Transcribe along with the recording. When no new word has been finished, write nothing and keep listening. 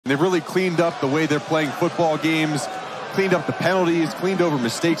they've really cleaned up the way they're playing football games, cleaned up the penalties, cleaned over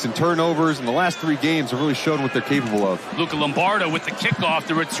mistakes and turnovers, and the last 3 games have really shown what they're capable of. Luca Lombardo with the kickoff,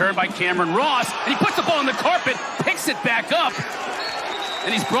 the return by Cameron Ross, and he puts the ball on the carpet, picks it back up,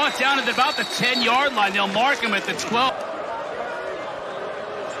 and he's brought down at about the 10-yard line. They'll mark him at the 12.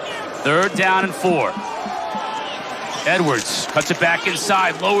 3rd down and 4. Edwards cuts it back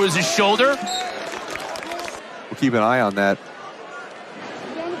inside, lowers his shoulder. We'll keep an eye on that.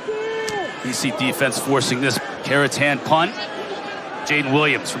 BC defense forcing this Carrot's hand punt. Jaden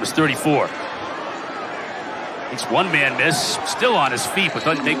Williams from his 34. Takes one man miss, still on his feet, but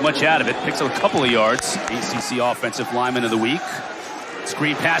doesn't make much out of it. Picks up a couple of yards. ACC Offensive Lineman of the Week.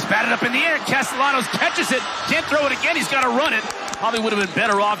 Screen pass, batted up in the air. Castellanos catches it. Can't throw it again. He's got to run it. Probably would have been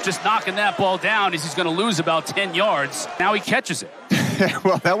better off just knocking that ball down, as he's going to lose about 10 yards. Now he catches it.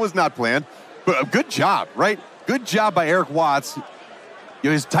 Well, that was not planned, but a good job, right? Good job by Eric Watts. You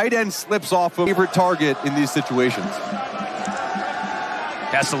know, his tight end slips off a favorite target in these situations.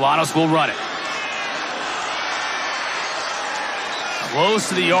 Castellanos will run it. Close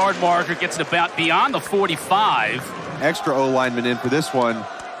to the yard marker, gets it about beyond the 45. Extra O-lineman in for this one.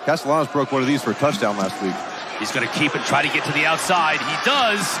 Castellanos broke one of these for a touchdown last week. He's going to keep it, try to get to the outside. He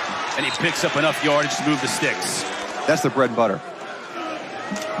does, and he picks up enough yardage to move the sticks. That's the bread and butter.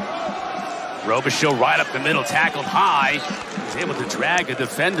 Robichaux right up the middle, tackled high. He's able to drag a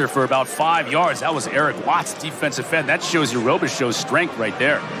defender for about 5 yards. That was Eric Watts' defensive end. That shows you Robichaux's strength right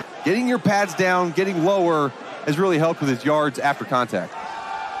there. Getting your pads down, getting lower has really helped with his yards after contact.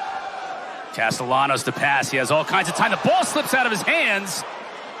 Castellanos to pass. He has all kinds of time. The ball slips out of his hands.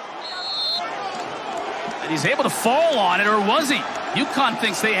 And he's able to fall on it, or was he? UConn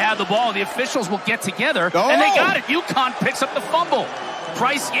thinks they had the ball. The officials will get together, and they got it. UConn picks up the fumble.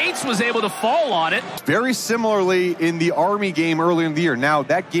 Bryce Yates was able to fall on it. Very similarly in the Army game earlier in the year. Now,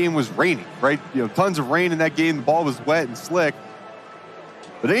 that game was raining, right? You know, tons of rain in that game. The ball was wet and slick.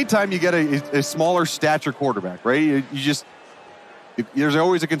 But anytime you get a smaller stature quarterback, right, there's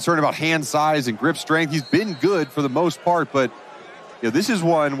always a concern about hand size and grip strength. He's been good for the most part, but you know, this is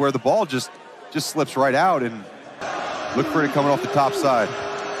one where the ball just slips right out, and look for it coming off the top side.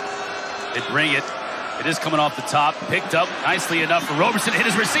 They bring it. It is coming off the top. Picked up nicely enough for Roberson. Hit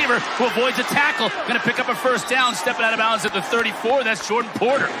his receiver, who avoids a tackle. Going to pick up a first down. Stepping out of bounds at the 34. That's Jordan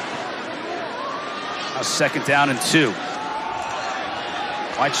Porter. Now 2nd down and 2.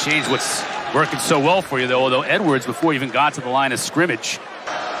 Might change what's working so well for you, though, although Edwards, before he even got to the line of scrimmage.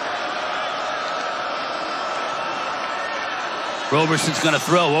 Roberson's going to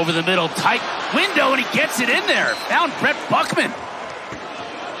throw over the middle. Tight window, and he gets it in there. Found Brett Buckman.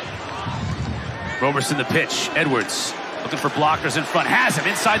 Roberson the pitch. Edwards looking for blockers in front. Has him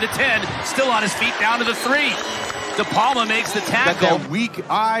inside the 10. Still on his feet down to the 3. De Palma makes the tackle. Got that weak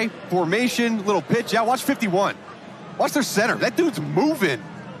eye formation, little pitch out. Watch 51. Watch their center. That dude's moving.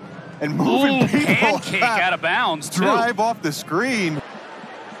 And moving people. Pancake out of bounds, too. Drive off the screen.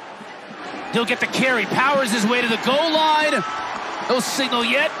 He'll get the carry. Powers his way to the goal line. No signal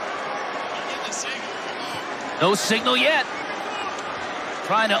yet. No signal yet.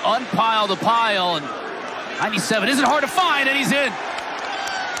 Trying to unpile the pile, and 97 isn't hard to find, and he's in.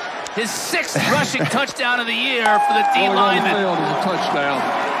 His 6th rushing touchdown of the year for the D lineman. A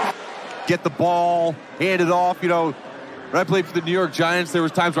touchdown. Get the ball, hand it off. You know, when I played for the New York Giants, there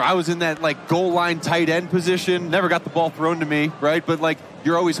was times where I was in that like goal line tight end position. Never got the ball thrown to me, right? But like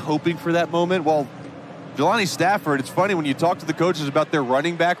you're always hoping for that moment. Well, Jelani Stafford, it's funny when you talk to the coaches about their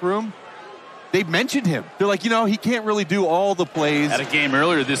running back room, they mentioned him. They're like, you know, he can't really do all the plays. Had a game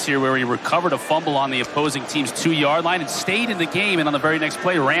earlier this year where he recovered a fumble on the opposing team's 2-yard line and stayed in the game, and on the very next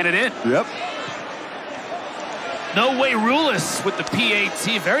play ran it in. Yep. No Way Rulis with the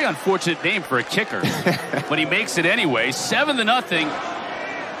PAT. Very unfortunate name for a kicker. But he makes it anyway. 7-0.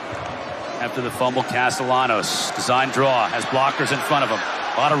 After the fumble, Castellanos. Design draw. Has blockers in front of him.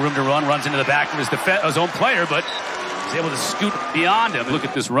 A lot of room to run. Runs into the back of his own player, but he's able to scoot beyond him. Look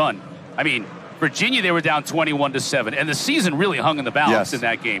at this run. I mean, Virginia, they were down 21-7, and the season really hung in the balance in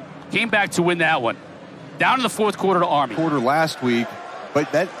that game. Came back to win that one. Down in the 4th quarter to Army. Quarter last week,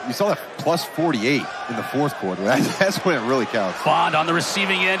 but that you saw that plus 48 in the 4th quarter. That's when it really counts. Bond on the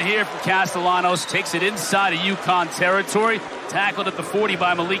receiving end here from Castellanos. Takes it inside of UConn territory. Tackled at the 40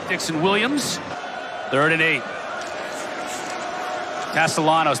 by Malik Dixon-Williams. 3rd and 8.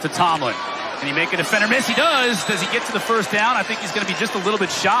 Castellanos to Tomlin. Can he make a defender miss? He does. Does he get to the first down? I think he's going to be just a little bit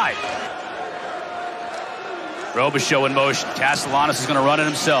shy. Robichaux in motion. Castellanos is going to run it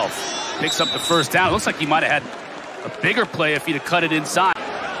himself. Picks up the first down. It looks like he might have had a bigger play if he'd have cut it inside.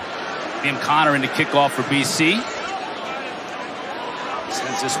 Liam Connor into kickoff for BC.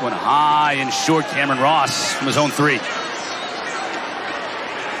 Sends Sends this one high and short. Cameron Ross from his own 3.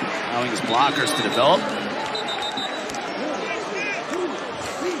 Allowing his blockers to develop.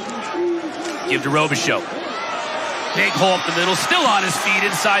 Give to Robichaux. Big hole up the middle. Still on his feet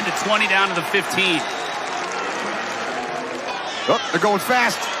inside the 20 down to the 15. Oh, they're going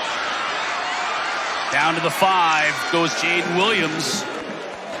fast. Down to the 5 goes Jaden Williams.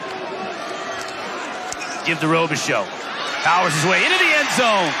 Give to Robichaux. Powers his way into the end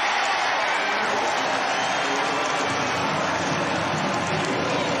zone.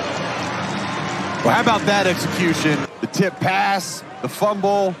 Well, how about that execution? The tip pass, the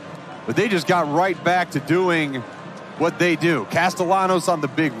fumble, but they just got right back to doing what they do. Castellanos on the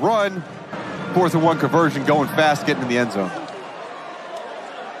big run. 4th and 1 conversion, going fast, getting in the end zone.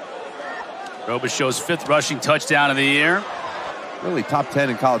 Robichaux's 5th rushing touchdown of the year. Really top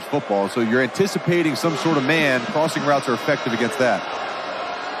 10 in college football, so you're anticipating some sort of man. Crossing routes are effective against that.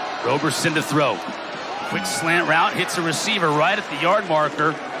 Roberson to throw. Quick slant route, hits a receiver right at the yard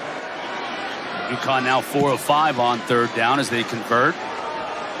marker. UConn now 4 of 5 on 3rd down as they convert.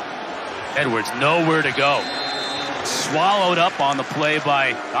 Edwards nowhere to go. Swallowed up on the play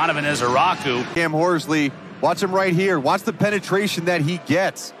by Donovan Ezeraku. Cam Horsley, watch him right here. Watch the penetration that he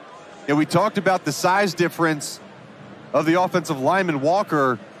gets. And we talked about the size difference of the offensive lineman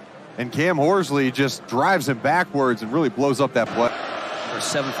Walker, and Cam Horsley just drives him backwards and really blows up that play. For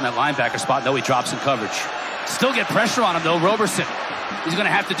 7 from that linebacker spot, though he drops in coverage. Still get pressure on him, though. Roberson, he's going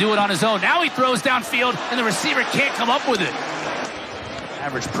to have to do it on his own. Now he throws downfield, and the receiver can't come up with it.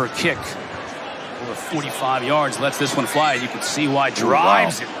 Average per kick, over 45 yards, lets this one fly. You can see why.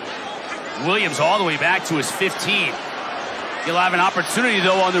 Drives it. Williams all the way back to his 15. He'll have an opportunity,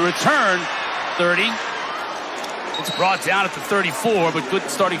 though, on the return. 30. It's brought down at the 34, but good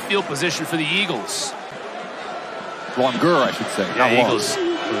starting field position for the Eagles. Longer, I should say. Yeah, Eagles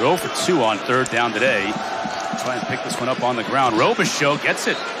were 0 for 2 on 3rd down today. Try and pick this one up on the ground. Robichaux gets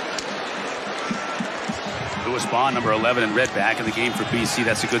it. Lewis Bond, number 11 in red, back in the game for BC.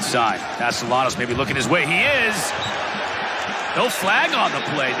 That's a good sign. Castellanos maybe looking his way. He is. No flag on the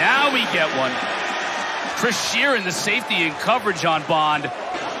play. Now we get one. Chris Sheeran, the safety in coverage on Bond.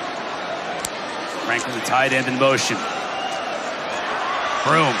 Franklin, the tight end in motion.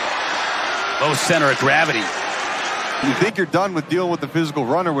 Broom. Low center of gravity. You think you're done with dealing with the physical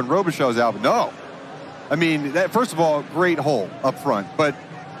runner when Robichaux's out, but no. I mean, that, first of all, great hole up front, but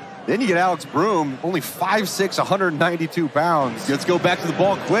then you get Alex Broom, only 5'6", 192 pounds. Let's go back to the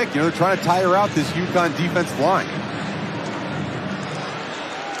ball quick. You know, they're trying to tire out this UConn defensive line.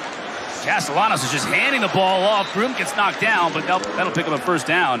 Castellanos is just handing the ball off. Broom gets knocked down, but that'll pick up a 1st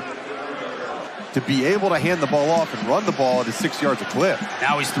down. To be able to hand the ball off and run the ball at 6 yards a clip.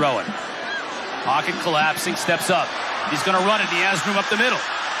 Now he's throwing. Pocket collapsing, steps up. He's going to run it. He has room up the middle.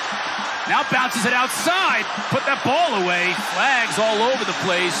 Now bounces it outside. Put that ball away. Flags all over the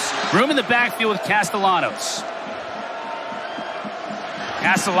place. Room in the backfield with Castellanos.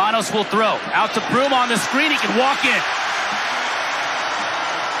 Castellanos will throw. Out to Broom on the screen. He can walk in.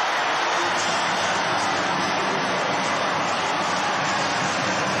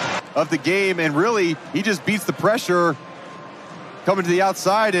 Of the game, and really, he just beats the pressure coming to the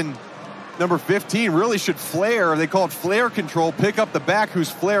outside, and number 15 really should flare. They call it flare control. Pick up the back who's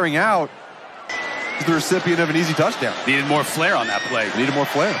flaring out. The recipient of an easy touchdown. Needed more flair on that play. Needed more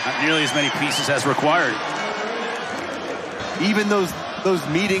flair. Not nearly as many pieces as required. Even those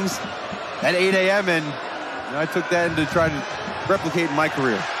meetings at 8 a.m. and I took that to try to replicate in my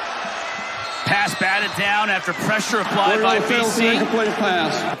career. Pass batted down after pressure applied by BC.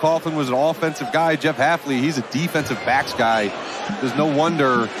 Coughlin was an offensive guy. Jeff Hafley, he's a defensive backs guy. There's no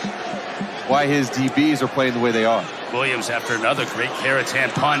wonder why his DBs are playing the way they are. Williams, after another great Caratan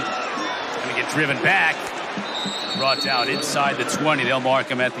punt, going to get driven back. Brought down inside the 20. They'll mark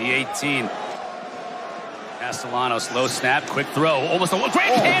him at the 18. Castellanos, low snap, quick throw. Almost a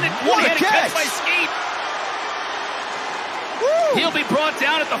one-handed catch by Skeet. He'll be brought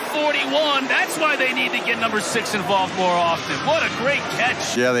down at the 41. That's why they need to get number 6 involved more often. What a great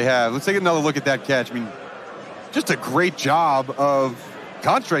catch. Yeah, they have. Let's take another look at that catch. I mean, just a great job of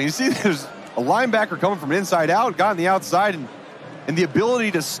concentrating. You see, there's a linebacker coming from inside out, got on the outside, and the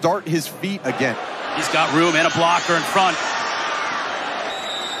ability to start his feet again. He's got room and a blocker in front.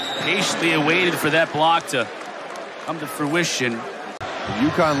 Patiently awaited for that block to come to fruition.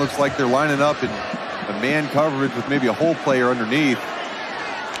 UConn looks like they're lining up in a man coverage with maybe a hole player underneath.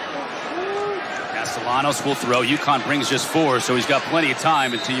 Castellanos will throw. UConn brings just 4, so he's got plenty of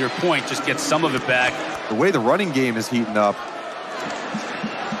time. And to your point, just get some of it back. The way the running game is heating up.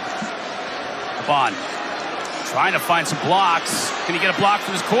 Bond Trying to find some blocks. Can he get a block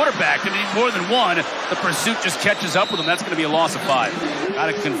from his quarterback? They need more than one. The pursuit just catches up with him. That's going to be a loss of 5. Got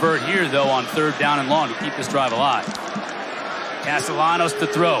to convert here, though, on 3rd down and long to keep this drive alive. Castellanos to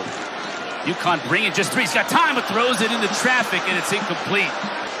throw. UConn bringing just 3. He's got time, but throws it into traffic, and it's incomplete.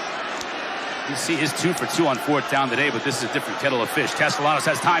 You see his 2 for 2 on 4th down today, but this is a different kettle of fish. Castellanos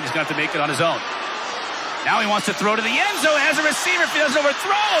has time. He's going to have to make it on his own. Now he wants to throw to the end zone. Has a receiver. If he doesn't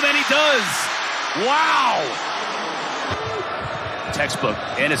overthrow, then he does. Wow. Textbook,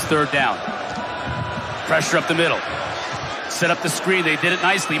 and it's 3rd down. Pressure up the middle. Set up the screen. They did it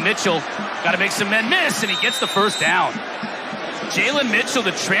nicely. Mitchell got to make some men miss, and he gets the 1st down. Jalen Mitchell,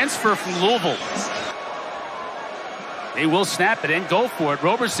 the transfer from Louisville. They will snap it and go for it.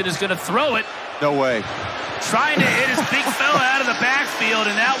 Roberson is going to throw it. No way. Trying to hit his big fella out of the backfield,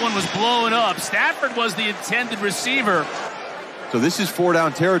 and that one was blown up. Stafford was the intended receiver. So this is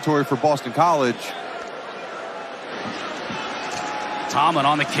 4-down territory for Boston College. Tomlin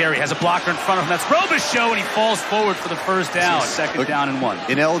on the carry, has a blocker in front of him. That's Robichaux, and he falls forward for the 1st down. 2nd down and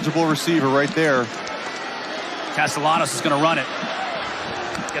 1. Ineligible receiver right there. Castellanos is going to run it.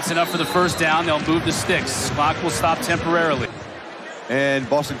 Gets enough for the 1st down. They'll move the sticks. Clock will stop temporarily. And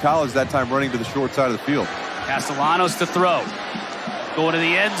Boston College that time running to the short side of the field. Castellanos to throw. Going to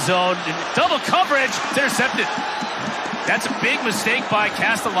the end zone. Double coverage. It's intercepted. That's a big mistake by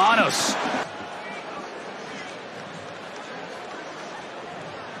Castellanos.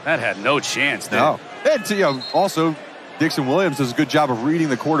 That had no chance there. No. And, also, Dixon Williams does a good job of reading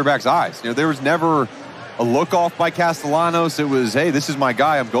the quarterback's eyes. There was never a look off by Castellanos. It was, hey, this is my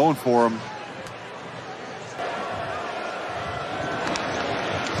guy. I'm going for him.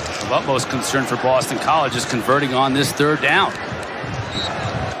 Of utmost concern for Boston College is converting on this 3rd down.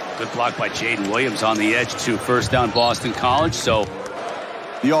 Good block by Jaden Williams on the edge to 1st down Boston College. So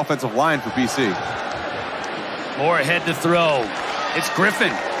the offensive line for BC. Moore ahead to throw. It's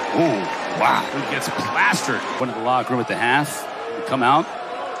Griffin. Ooh, wow. Who gets plastered. Went to the locker room at the half. Come out.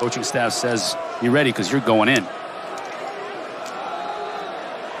 Coaching staff says, you ready because you're going in.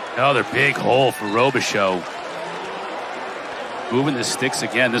 Another big hole for Robichaux. Moving the sticks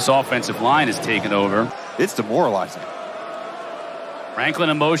again. This offensive line is taken over. It's demoralizing. Franklin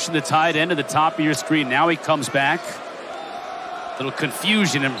in motion, the tight end to the top of your screen. Now he comes back. Little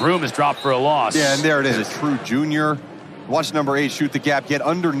confusion, and Broom is dropped for a loss. Yeah, and there it is. A true junior. Watch number 8 shoot the gap, get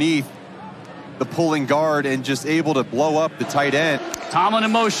underneath the pulling guard, and just able to blow up the tight end. Tomlin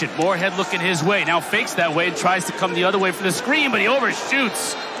in motion. Moorhead looking his way. Now fakes that way and tries to come the other way for the screen, but he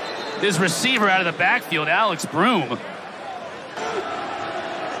overshoots his receiver out of the backfield, Alex Broom.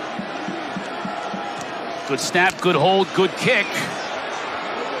 Good snap, good hold, good kick.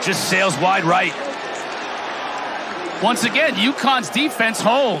 Just sails wide right. Once again, UConn's defense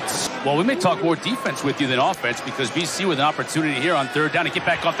holds. Well, we may talk more defense with you than offense because BC with an opportunity here on 3rd down to get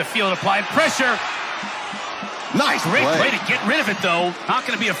back off the field, applying pressure. Nice Great play to get rid of it, though. Not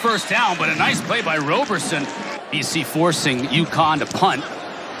going to be a 1st down, but a nice play by Roberson. BC forcing UConn to punt.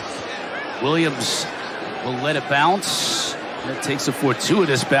 Williams will let it bounce. That takes a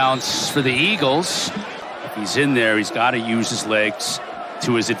fortuitous bounce for the Eagles. If he's in there, he's got to use his legs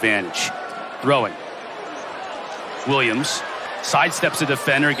to his advantage. Throwing. Williams sidesteps a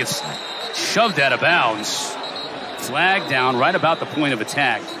defender, gets shoved out of bounds. Flag down right about the point of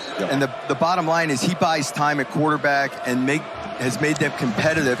attack. And the bottom line is he buys time at quarterback and has made them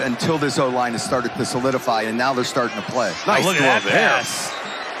competitive until this O-line has started to solidify, and now they're starting to play. Nice look at that pass.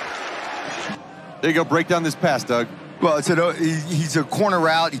 There you go. Break down this pass, Doug. Well, he's a corner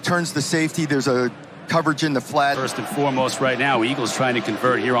route. He turns the safety. There's a coverage in the flat. First and foremost right now, Eagles trying to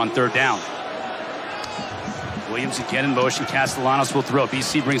convert here on 3rd down. Williams again in motion. Castellanos will throw.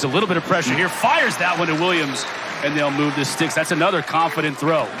 BC brings a little bit of pressure here. Fires that one to Williams, and they'll move the sticks. That's another confident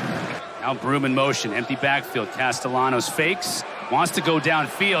throw. Now Broom in motion. Empty backfield. Castellanos fakes. Wants to go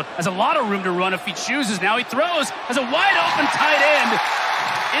downfield. Has a lot of room to run if he chooses. Now he throws. Has a wide open tight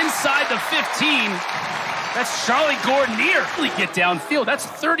end inside the 15. That's Charlie Gordonier. Really get downfield. That's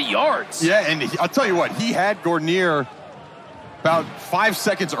 30 yards. Yeah, and I'll tell you what. He had Gordonier about 5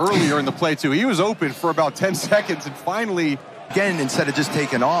 seconds earlier in the play, too. He was open for about 10 seconds, and finally... Again, instead of just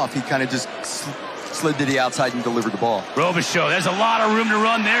taking off, he kind of just slid to the outside and delivered the ball. Robichaux, there's a lot of room to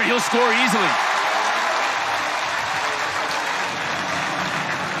run there. He'll score easily.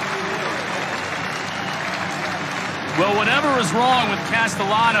 Well, whatever was wrong with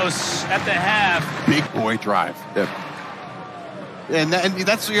Castellanos at the half. Big boy drive. Yep. And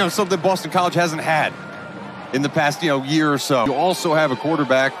that's something Boston College hasn't had in the past year or so. You also have a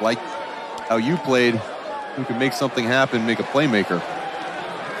quarterback like how you played who can make something happen, make a playmaker.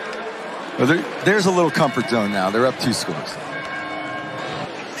 Well, there's a little comfort zone now. They're up 2 scores.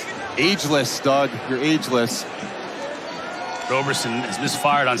 Ageless, Doug. You're ageless. Roberson has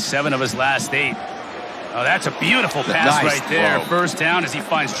misfired on 7 of his last 8. Oh, that's a beautiful pass right there. Whoa. First down as he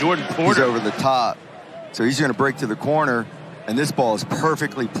finds Jordan Porter. He's over the top. So he's going to break to the corner, and this ball is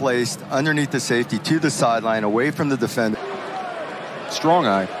perfectly placed underneath the safety to the sideline, away from the defender. Strong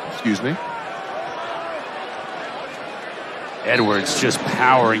eye, excuse me. Edwards just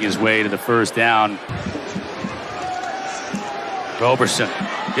powering his way to the first down. Roberson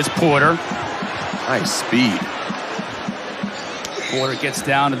gets Porter. Nice speed. Porter gets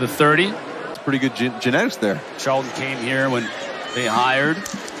down to the 30. It's pretty good genetics there. Charlton came here when they hired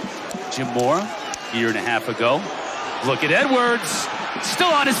Jim Moore a year and a half ago. Look at Edwards. Still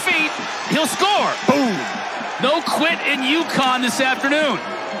on his feet. He'll score. Boom. No quit in UConn this afternoon.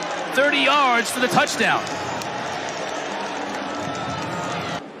 30 yards for the touchdown.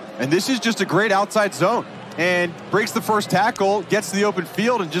 And this is just a great outside zone. And breaks the first tackle, gets to the open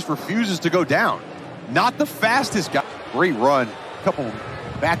field, and just refuses to go down. Not the fastest guy. Great run. A couple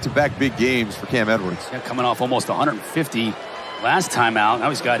back-to-back big games for Cam Edwards. Yeah, coming off almost 150 last time out. Now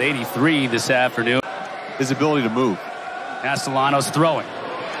he's got 83 this afternoon. His ability to move. Castellanos throwing.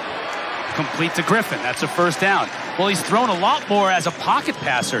 Complete to Griffin. That's a first down. Well, he's thrown a lot more as a pocket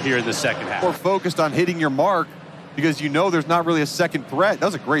passer here in the second half. More focused on hitting your mark because you know there's not really a second threat. That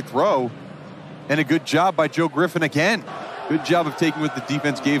was a great throw. And a good job by Joe Griffin again. Good job of taking what the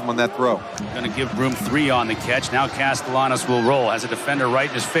defense gave him on that throw. Going to give Broom 3 on the catch. Now Castellanos will roll. Has a defender right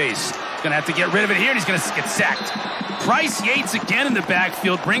in his face. Going to have to get rid of it here, and he's going to get sacked. Price Yates again in the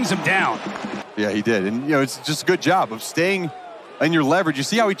backfield brings him down. Yeah, he did. And, you know, it's just a good job of staying in your leverage. You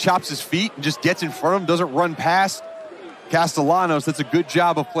see how he chops his feet and just gets in front of him, doesn't run past Castellanos. That's a good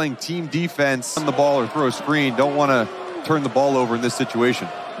job of playing team defense on the ball or throw a screen. Don't want to turn the ball over in this situation.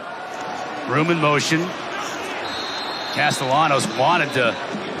 Broom in motion. Castellanos wanted to.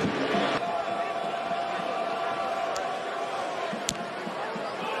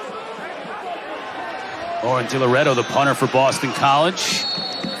 Lauren DiLoretto, the punter for Boston College.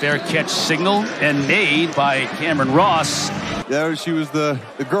 Fair catch signal and made by Cameron Ross. Yeah, she was the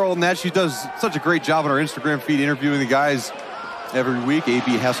girl in that. She does such a great job on her Instagram feed interviewing the guys every week.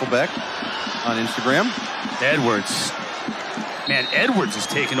 A.B. Hasselbeck on Instagram. Edwards. Man, Edwards is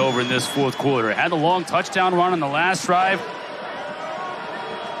taking over in this fourth quarter. Had a long touchdown run on the last drive.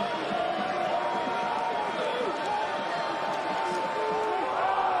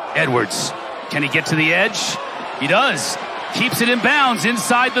 Edwards. Can he get to the edge? He does. Keeps it in bounds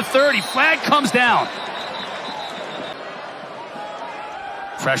inside the 30. Flag comes down.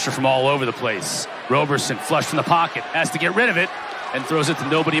 Pressure from all over the place. Roberson flushed from the pocket. Has to get rid of it and throws it to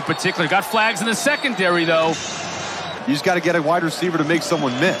nobody in particular. Got flags in the secondary, though. You just got to get a wide receiver to make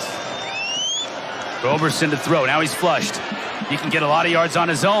someone miss. Roberson to throw. Now he's flushed. He can get a lot of yards on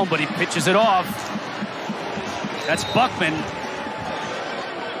his own, but he pitches it off. That's Buckman.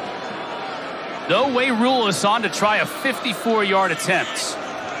 No way Rulis on to try a 54-yard attempt.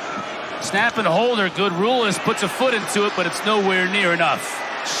 Snap and holder, good. Rulis puts a foot into it, but it's nowhere near enough.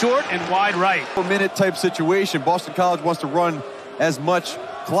 Short and wide right. 4-minute type situation. Boston College wants to run as much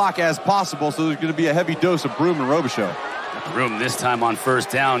clock as possible, so there's going to be a heavy dose of Broom and Robichaux. Broom this time on first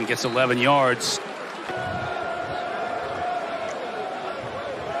down gets 11 yards.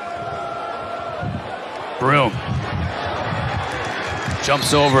 Broom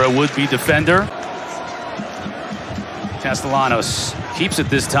jumps over a would-be defender. Castellanos keeps it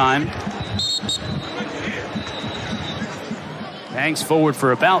this time. Bangs forward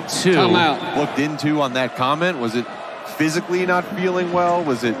for about 2. Timeout. Looked into on that comment. Was it physically not feeling well?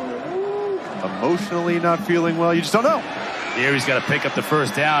 Was it emotionally not feeling well? You just don't know. Here he's got to pick up the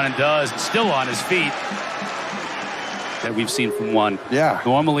first down and does. Still on his feet. That we've seen from one. Yeah.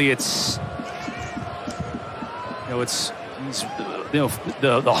 Normally it's,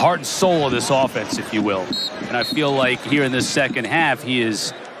 the heart and soul of this offense, if you will. And I feel like here in this second half, he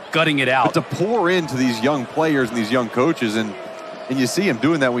is gutting it out. But to pour into these young players and these young coaches, and you see him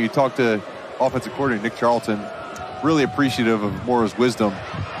doing that when you talk to offensive coordinator Nick Charlton. Really appreciative of Moore's wisdom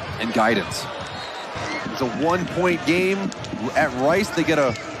and guidance. It's a 1-point game at Rice. They get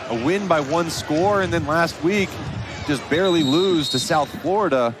a win by 1 score, and then last week just barely lose to South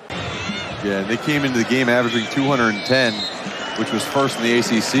Florida. Yeah, they came into the game averaging 210, which was first in the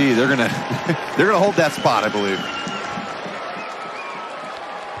ACC. They're gonna hold that spot, I believe.